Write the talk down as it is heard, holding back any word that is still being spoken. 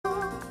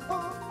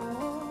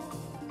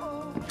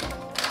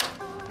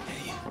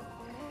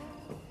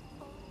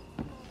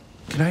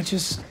Can I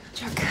just...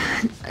 Chuck,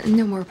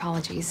 no more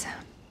apologies.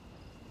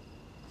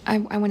 I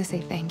want to say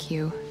thank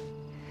you.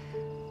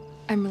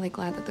 I'm really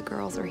glad that the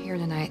girls are here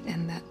tonight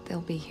and that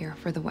they'll be here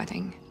for the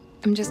wedding.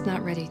 I'm just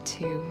not ready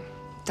to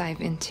dive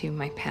into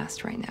my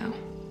past right now.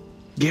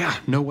 Yeah,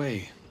 no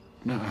way.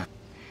 No.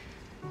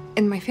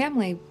 In my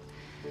family,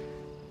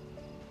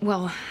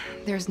 well,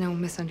 there's no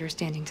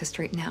misunderstanding to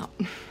straighten out,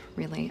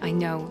 really. I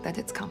know that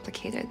it's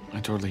complicated.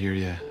 I totally hear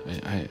you.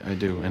 I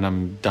do, and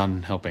I'm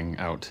done helping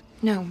out.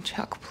 No,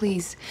 Chuck,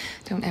 please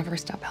don't ever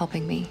stop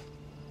helping me.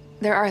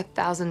 There are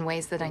 1,000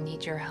 ways that I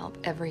need your help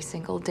every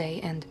single day,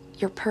 and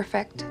you're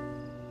perfect.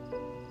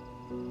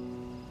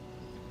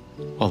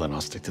 Well, then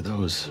I'll stick to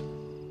those.